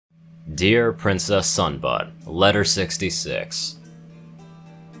Dear Princess Sunbutt, Letter 66.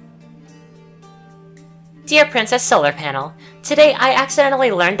 Dear Princess Solar Panel, today I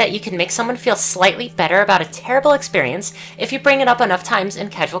accidentally learned that you can make someone feel slightly better about a terrible experience if you bring it up enough times in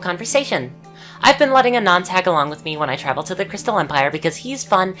casual conversation. I've been letting Anon tag along with me when I travel to the Crystal Empire because he's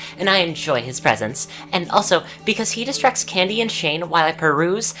fun and I enjoy his presence, and also because he distracts Candy and Shane while I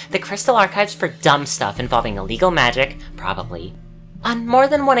peruse the Crystal Archives for dumb stuff involving illegal magic, probably. On more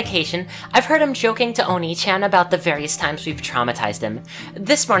than one occasion, I've heard him joking to Oni-chan about the various times we've traumatized him.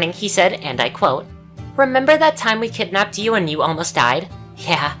 This morning he said, and I quote, "Remember that time we kidnapped you and you almost died?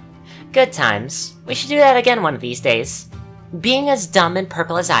 Yeah. Good times. We should do that again one of these days." Being as dumb and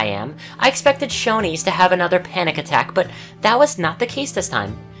purple as I am, I expected Shoney's to have another panic attack, but that was not the case this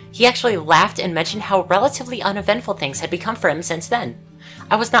time. He actually laughed and mentioned how relatively uneventful things had become for him since then.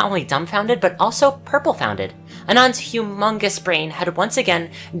 I was not only dumbfounded, but also purple-founded. Anon's humongous brain had once again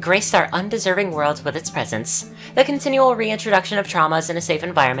graced our undeserving worlds with its presence. The continual reintroduction of traumas in a safe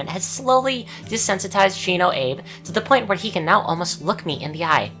environment has slowly desensitized Shino Abe to the point where he can now almost look me in the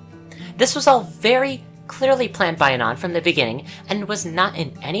eye. This was all very clearly planned by Anon from the beginning, and was not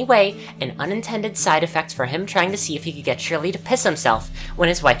in any way an unintended side effect for him trying to see if he could get Shirley to piss himself when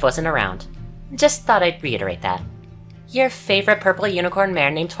his wife wasn't around. Just thought I'd reiterate that. Your favorite purple unicorn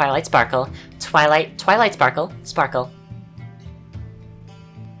mare named Twilight Sparkle. Twilight Sparkle. Sparkle.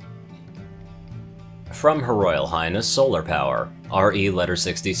 From Her Royal Highness Solar Power, RE Letter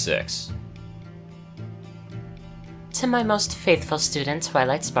 66. To my most faithful student,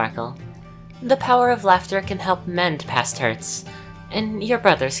 Twilight Sparkle. The power of laughter can help mend past hurts. In your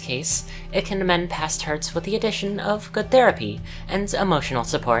brother's case, it can mend past hurts with the addition of good therapy and emotional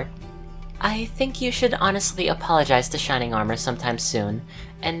support. I think you should honestly apologize to Shining Armor sometime soon,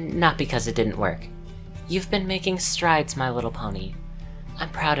 and not because it didn't work. You've been making strides, my little pony. I'm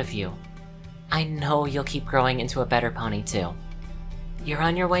proud of you. I know you'll keep growing into a better pony too. You're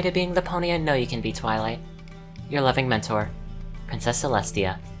on your way to being the pony I know you can be, Twilight. Your loving mentor, Princess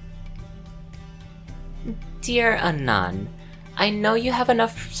Celestia. Dear Anon, I know you have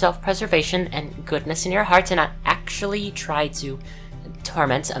enough self-preservation and goodness in your heart to not actually try to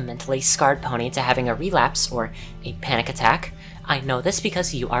torment a mentally scarred pony to having a relapse or a panic attack. I know this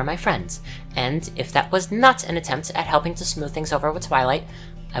because you are my friend, and if that was not an attempt at helping to smooth things over with Twilight,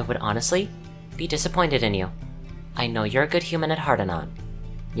 I would honestly be disappointed in you. I know you're a good human at heart, Anon.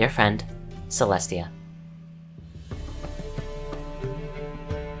 Your friend, Celestia.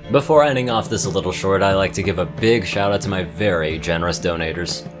 Before ending off this little short, I'd like to give a big shout out to my very generous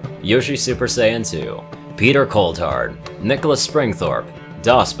donators. Yoshi Super Saiyan 2, Peter Coulthard, Nicholas Springthorpe,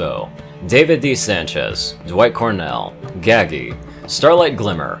 Dospo, David D. Sanchez, Dwight Cornel, Gagi, Starlight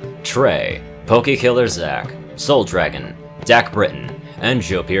Glimmer, Trey, Pokekillerzach, SoulDragon, Britton, and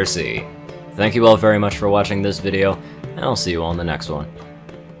Joe Pearce. Thank you all very much for watching this video, and I'll see you all in the next one.